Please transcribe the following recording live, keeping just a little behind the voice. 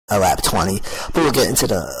lap 20, but we'll get into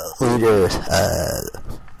the leader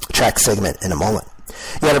track segment in a moment.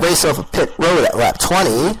 You had a race off of pit road at lap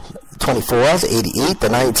 20, 24, the 88, the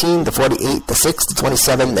 19, the 48, the 6, the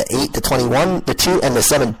 27, the 8, the 21, the 2, and the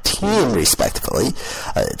 17, respectively.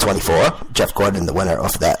 24, Jeff Gordon, the winner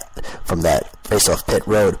of that from that race off pit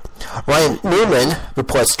road. Ryan Newman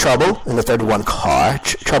reports trouble in the 31 car,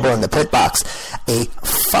 trouble in the pit box, a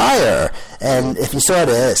fire, and if you saw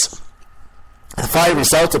this, the fire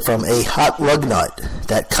resulted from a hot lug nut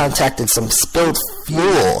that contacted some spilled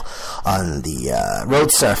fuel on the road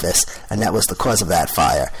surface, and that was the cause of that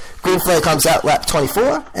fire. Green flag comes out lap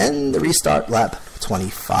 24, and the restart lap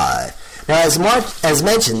 25. Now, as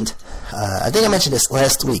mentioned, I think I mentioned this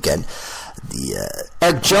last weekend,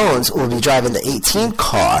 Eric Jones will be driving the 18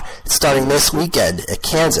 car starting this weekend at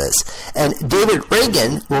Kansas, and David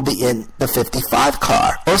Reagan will be in the 55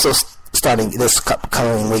 car, also starting this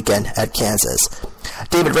coming weekend at Kansas.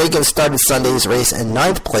 David Reagan started Sunday's race in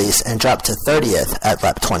 9th place and dropped to 30th at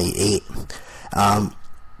lap 28.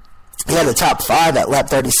 He had the top 5 at lap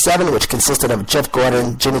 37, which consisted of Jeff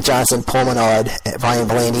Gordon, Jimmy Johnson, Paul Menard, Ryan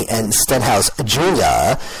Blaney, and Stenhouse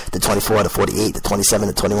Jr., the 24, the 48, the 27,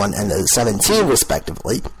 the 21, and the 17,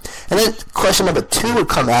 respectively. And then question number 2 would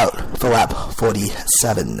come out for lap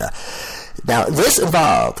 47. Now, this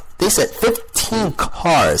involved, they said 15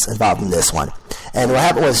 cars involved in this one. And what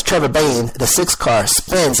happened was Trevor Bayne, the 6 car,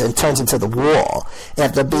 spins and turns into the wall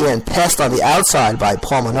after being passed on the outside by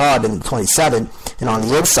Paul Menard in the 27 and on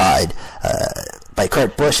the inside by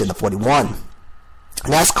Kurt Busch in the 41.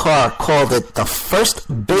 NASCAR called it the first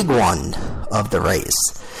big one of the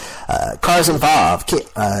race. Cars involved,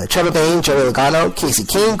 Trevor Bayne, Joey Logano, Casey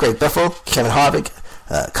King, Greg Biffle, Kevin Harvick,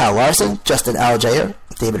 Kyle Larson, Justin Allgaier,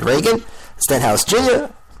 David Reagan, Stenhouse Jr.,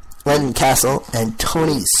 Lennon Castle, and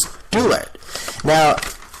Tony Stewart. Now,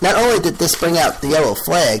 not only did this bring out the yellow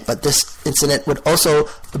flag, but this incident would also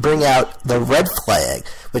bring out the red flag,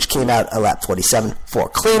 which came out at lap 47 for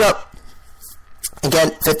cleanup.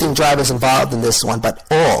 Again, 15 drivers involved in this one, but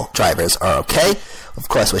all drivers are okay, of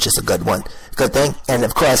course, which is a good thing. And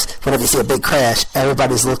of course, whenever you see a big crash,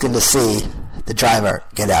 everybody's looking to see the driver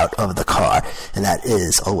get out of the car, and that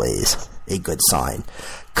is always a good sign.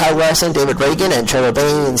 Kyle Larson, David Reagan, and Trevor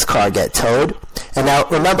Bayne's car get towed. And now,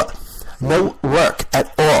 remember, no work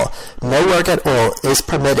at all is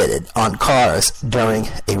permitted on cars during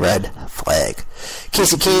a red flag.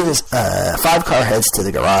 Casey King's 5 car heads to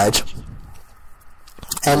the garage.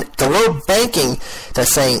 And the low banking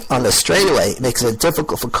that's saying on the straightaway makes it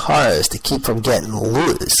difficult for cars to keep from getting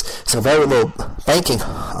loose. So very low banking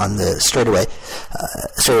on the straightaways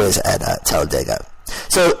at Talladega.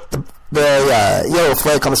 So the yellow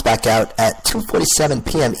flag comes back out at 2:47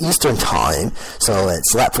 p.m. Eastern Time, so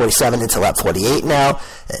it's lap 47 into lap 48 now.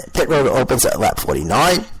 Pit road opens at lap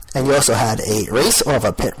 49, and you also had a race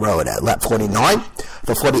over pit road at lap 49,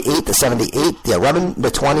 the 48, the 78, the 11,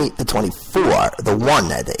 the 20, the 24, the 1,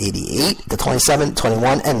 the 88, the 27,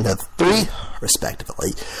 21, and the 3,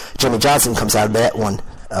 respectively. Jimmy Johnson comes out of that one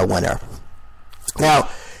a winner. Now,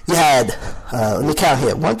 you had, let me count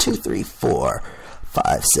here, 1, 2, 3, 4,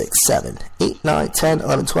 5, 6, 7, 8, 9, 10,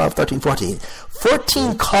 11, 12, 13, 14.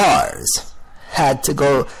 14 cars had to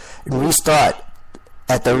go and restart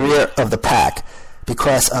at the rear of the pack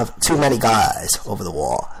because of too many guys over the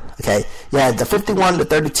wall. Okay, you had the 51, the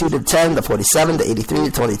 32, the 10, the 47, the 83,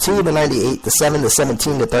 the 22, the 98, the 7, the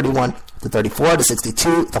 17, the 31, the 34, the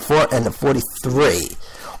 62, the 4, and the 43,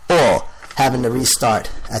 all having to restart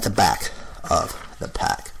at the back of the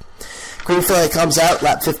pack. Green flag comes out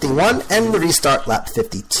lap 51 and the restart lap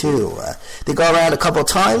 52. They go around a couple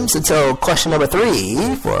times until question number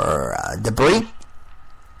 3 for debris.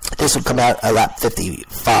 This would come out at lap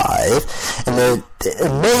 55, and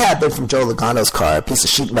it may have been from Joe Logano's car, a piece of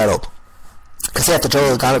sheet metal, because after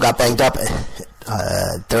Joe Logano got banged up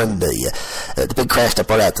during the big crash that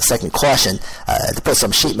brought out the second caution, they put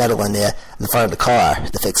some sheet metal in there in the front of the car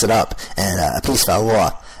to fix it up, and a piece fell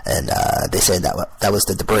off. And they said that was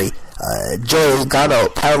the debris. Joey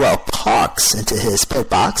Logano parallel parks into his pit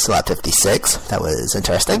box, lap 56. That was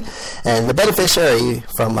interesting. And the beneficiary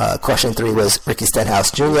from caution 3 was Ricky Stenhouse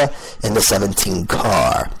Jr. in the 17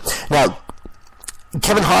 car. Now,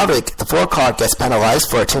 Kevin Harvick, the 4 car, gets penalized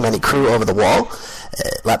for too many crew over the wall.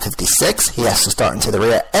 Lap 56, he has to start into the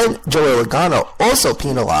rear. And Joey Logano also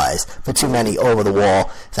penalized for too many over the wall.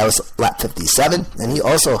 That was lap 57, and he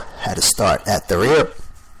also had to start at the rear.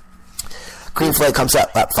 Green flag comes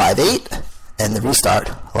out lap 58, and the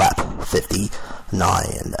restart lap 59.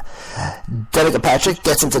 Danica Patrick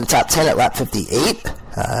gets into the top 10 at lap 58.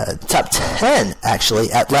 Top 10,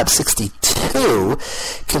 actually, at lap 62. 2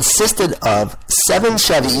 consisted of 7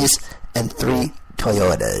 Chevys and 3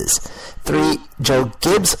 Toyotas. 3 Joe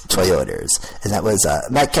Gibbs Toyotas. And that was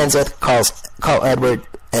Matt Kenseth, Carl Edward,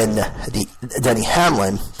 and Denny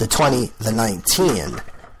Hamlin, the 20, the 19,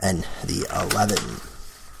 and the 11.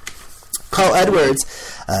 Carl Edwards,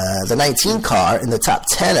 the 19 car, in the top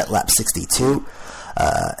 10 at lap 62.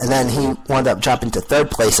 And then he wound up dropping to third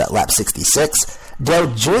place at lap 66.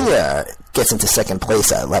 Dale Jr. gets into second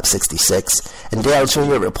place at lap 66. And Dale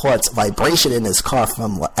Jr. reports vibration in his car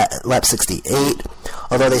from lap 68,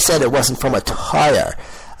 although they said it wasn't from a tire.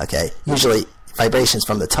 Okay, usually vibrations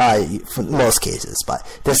from the tire for most cases, but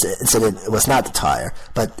this incident was not the tire.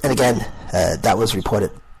 And again, that was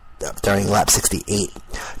reported during lap 68.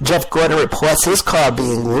 Jeff Gordon reports his car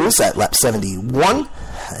being loose at lap 71,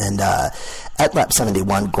 and at lap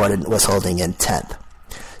 71, Gordon was holding in 10th.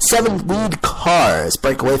 7 lead cars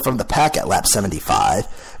break away from the pack at lap 75.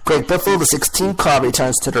 Greg Biffle, the 16 car,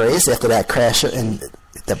 returns to the race after that crash and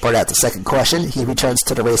that brought out the second caution. He returns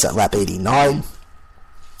to the race at lap 89.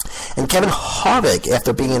 And Kevin Harvick,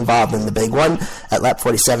 after being involved in the big one at lap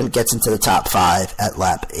 47, gets into the top 5 at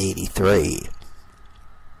lap 83.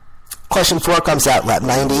 Question 4 comes out lap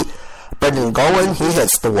 90. Brendan Gowen, he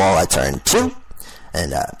hits the wall at turn 2.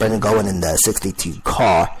 And Brendan Gowen in the 62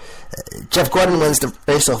 car. Jeff Gordon wins the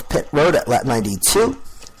race off pit road at lap 92.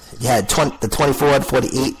 You had the 24, the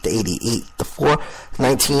 48, the 88, the 4,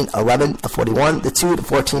 19, 11, the 41, the 2, the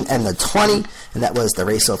 14, and the 20. And that was the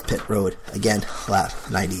race off pit road. Again, lap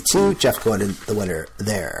 92. Jeff Gordon, the winner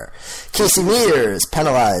there. Casey Mears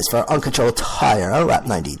penalized for uncontrolled tire on lap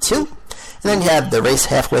 92. And then you have the race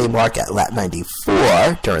halfway mark at lap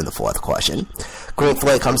 94 during the 4th caution. Green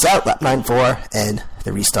flag comes out, lap 94, and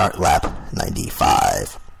the restart, lap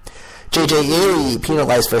 95. J.J. Yeley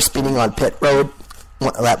penalized for speeding on pit road,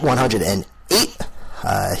 lap 108.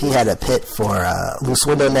 He had a pit for loose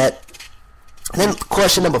window net. And then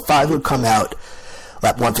question number 5 would come out,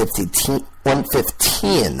 lap 115,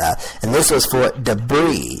 and this was for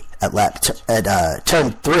debris at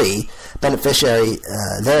turn 3. Beneficiary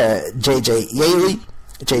there, J.J. Yeley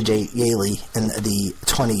in the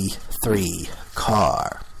 23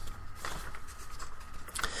 car.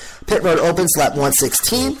 Pit road opens lap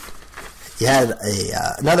 116. You had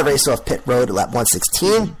another race off pit road at lap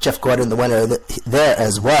 116. Jeff Gordon, the winner there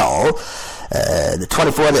as well. The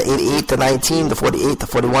 24, the 88, the 19, the 48, the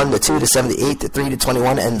 41, the 2, the 78, the 3, the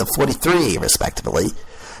 21, and the 43, respectively.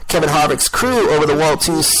 Kevin Harvick's crew over the wall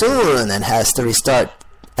too soon and has to restart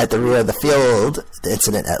at the rear of the field. The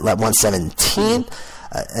incident at lap 117.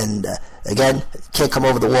 Again, can't come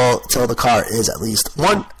over the wall until the car is at least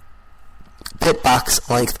 1 pit box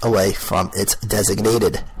length away from its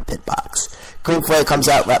designated pit box. Green flag comes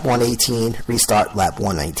out, lap 118, restart lap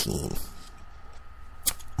 119.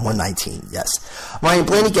 119, yes. Ryan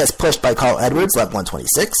Blaney gets pushed by Carl Edwards, lap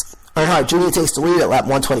 126. Earnhardt Jr. takes the lead at lap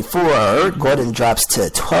 124. Gordon drops to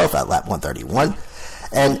 12th at lap 131.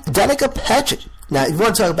 And Danica Patrick, now if you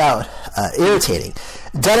want to talk about irritating,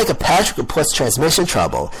 Danica Patrick reports transmission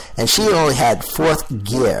trouble, and she only had 4th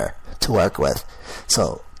gear to work with.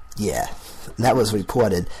 So, yeah, that was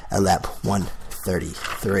reported at lap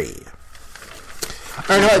 133.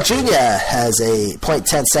 Earnhardt Jr. has a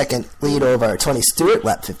 0.10 second lead over Tony Stewart,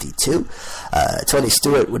 lap 52. Tony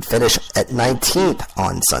Stewart would finish at 19th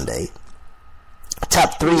on Sunday.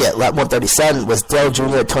 Top 3 at lap 137 was Dale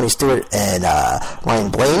Jr., Tony Stewart, and Ryan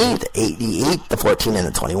Blaney, the 88, the 14, and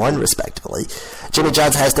the 21, respectively. Jimmy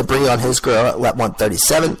Johnson has debris on his grill at lap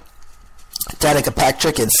 137. Danica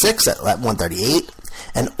Patrick in 6th at lap 138.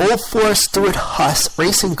 And all 4 Stewart-Haas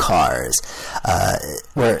racing cars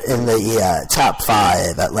were in the top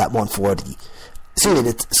 5 at lap 140. Excuse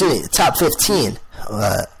me, top 15.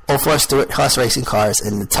 All 4 Stewart-Haas racing cars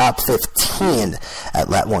in the top 15 at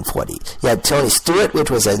lap 140. You had Tony Stewart, which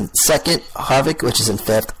was in 2nd, Harvick, which is in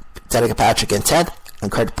 5th, Danica Patrick in 10th,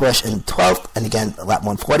 and Kurt Busch in 12th, and again, lap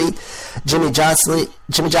 140. Jimmy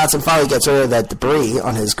Johnson finally gets rid of that debris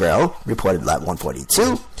on his grill, reported lap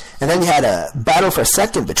 142. And then you had a battle for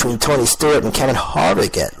 2nd between Tony Stewart and Kevin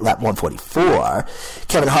Harvick at lap 144.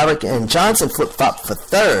 Kevin Harvick and Johnson flip-flopped for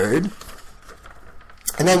 3rd.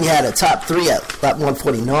 And then you had a top 3 at lap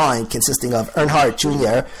 149, consisting of Earnhardt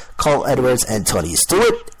Jr., Carl Edwards, and Tony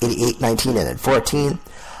Stewart, 88, 19, and 14.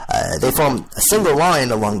 They formed a single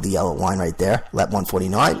line along the yellow line right there, lap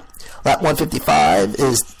 149. Lap 155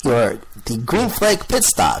 is the green flag pit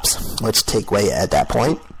stops, which take way at that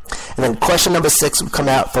point. And then question number 6 would come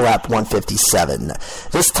out for lap 157.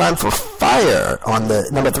 This time for fire on the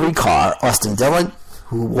number 3 car, Austin Dillon,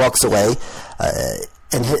 who walks away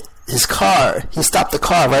and he stopped the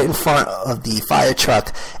car right in front of the fire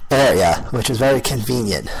truck area, which was very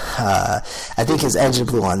convenient. I think his engine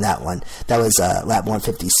blew on that one. That was lap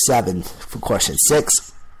 157 for caution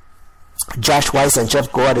 6. Josh Weiss and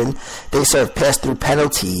Jeff Gordon, they served pass-through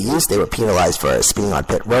penalties. They were penalized for speeding on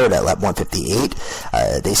pit road at lap 158.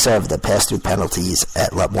 They served the pass-through penalties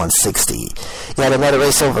at lap 160. You had another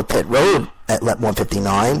race over pit road at lap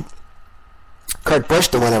 159. Kurt Busch,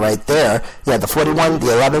 the winner right there. You had the 41,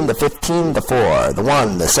 the 11, the 15, the 4, the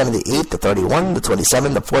 1, the 78, the 31, the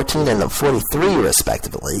 27, the 14, and the 43,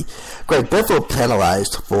 respectively. Greg Biffle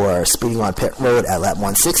penalized for speeding on pit road at lap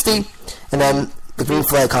 160. And then the green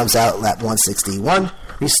flag comes out lap 161.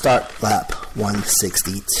 Restart lap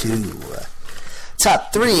 162.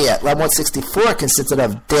 Top 3 at lap 164 consisted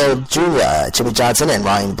of Dale Jr., Jimmy Johnson, and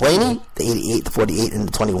Ryan Blaney, the 88, the 48, and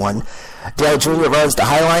the 21. Dale Jr. runs the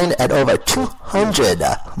high line at over 200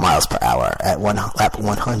 miles per hour at lap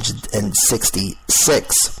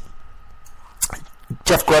 166.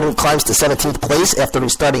 Jeff Gordon climbs to 17th place after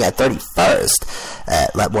restarting at 31st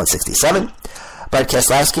at lap 167. Bud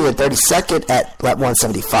Keselowski at 32nd at lap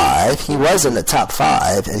 175. He was in the top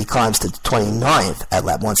 5, and he climbs to 29th at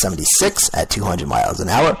lap 176 at 200 miles an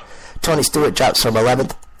hour. Tony Stewart drops from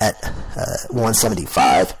 11th at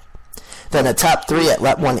 175. Then a top 3 at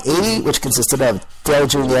lap 180, which consisted of Dale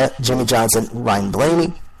Jr., Jimmy Johnson, Ryan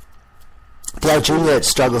Blaney. Dale Jr.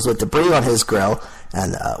 struggles with debris on his grill,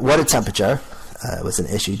 and water temperature was an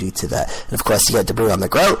issue due to that. And of course, he had debris on the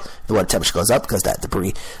grill. The water temperature goes up because that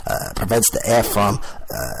debris prevents the air from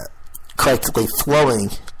correctly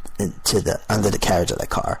flowing into the under the carriage of the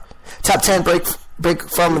car. Top 10 break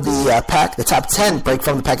from the pack. The top 10 break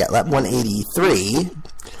from the pack at lap 183.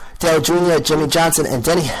 Dale Jr., Jimmy Johnson, and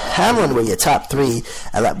Denny Hamlin were your top 3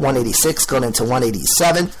 at lap 186, going into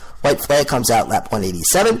 187. White flag comes out lap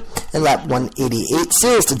 187, and lap 188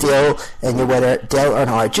 seals the deal, and your winner, Dale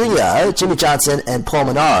Earnhardt Jr., Jimmy Johnson, and Paul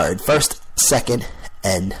Menard, first, second,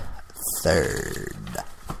 and third.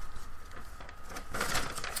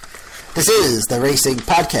 This is the Racing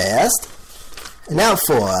Podcast, and now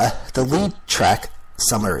for the lead track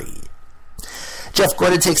summary. Jeff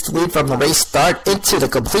Gordon takes the lead from the race start into the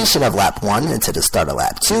completion of lap 1, into the start of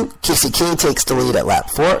lap 2. Casey Kane takes the lead at lap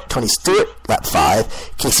 4. Tony Stewart, lap 5.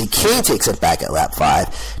 Casey Kane takes it back at lap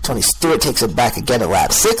 5. Tony Stewart takes it back again at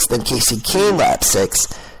lap 6. Then Casey Kane, lap 6.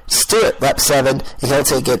 Stewart, lap 7. And he'll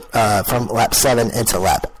take it from lap 7 into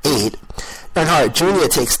lap 8. Earnhardt Jr.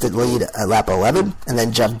 takes the lead at lap 11, and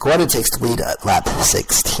then Jeff Gordon takes the lead at lap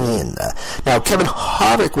 16. Now, Kevin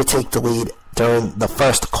Harvick would take the lead during the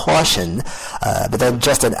first caution, but then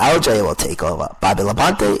Justin Alger will take over. Bobby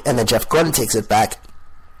Labonte, and then Jeff Gordon takes it back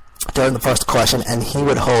during the first caution, and he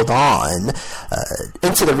would hold on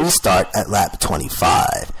into the restart at lap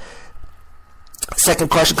 25.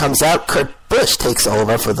 Second caution comes out. Kurt Busch takes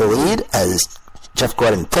over for the lead as Jeff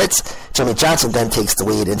Gordon pits. Jimmy Johnson then takes the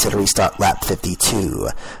lead into the restart lap 52.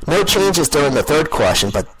 No changes during the third caution,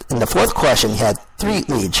 but in the fourth caution, he had 3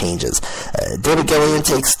 lead changes. David Gilliland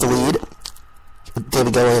takes the lead.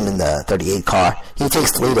 David Gilliland in the 38 car. He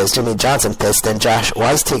takes the lead as Jimmy Johnson pits. Then Josh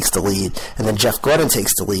Weiss takes the lead, and then Jeff Gordon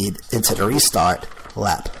takes the lead into the restart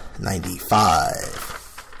lap 95.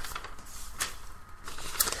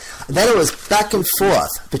 Then it was back and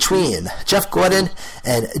forth between Jeff Gordon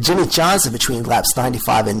and Jimmy Johnson between laps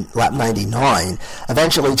 95 and lap 99.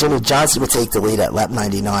 Eventually, Jimmy Johnson would take the lead at lap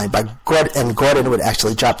 99, but Gordon would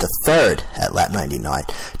actually drop to third at lap 99.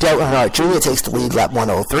 Dale Earnhardt Jr. takes the lead lap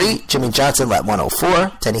 103, Jimmy Johnson lap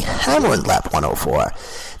 104, Denny Hamlin lap 104.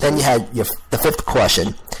 Then you had the fifth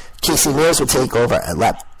caution. Casey Mears would take over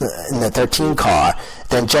at in the 13 car.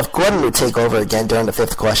 Then Jeff Gordon would take over again during the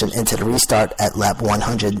fifth caution into the restart at lap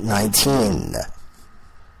 119.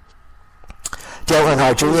 Dale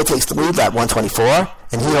Earnhardt Jr. takes the lead lap 124,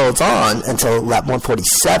 and he holds on until lap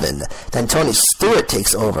 147. Then Tony Stewart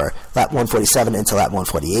takes over lap 147 into lap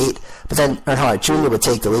 148. But then Earnhardt Jr. would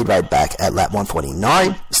take the lead right back at lap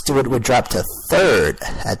 149. Stewart would drop to third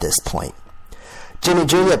at this point. Jimmy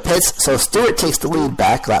Jr. pits, so Stewart takes the lead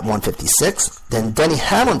back, lap 156. Then Denny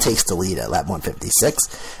Hamlin takes the lead at lap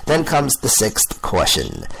 156. Then comes the sixth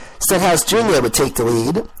caution. Stenhouse Jr. would take the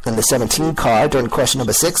lead in the 17 car during caution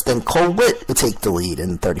number 6. Then Cole Whitt would take the lead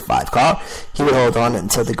in the 35 car. He would hold on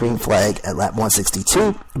until the green flag at lap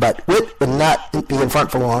 162. But Whitt would not be in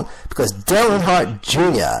front for long because Dale Earnhardt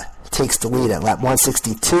Jr. takes the lead at lap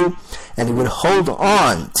 162, and he would hold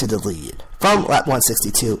on to the lead from lap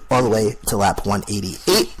 162 all the way to lap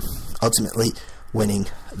 188, ultimately winning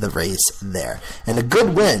the race there. And a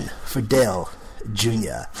good win for Dale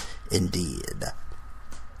Jr. indeed.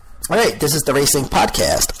 All right, this is the Racing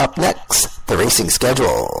Podcast. Up next, the racing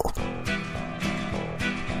schedule.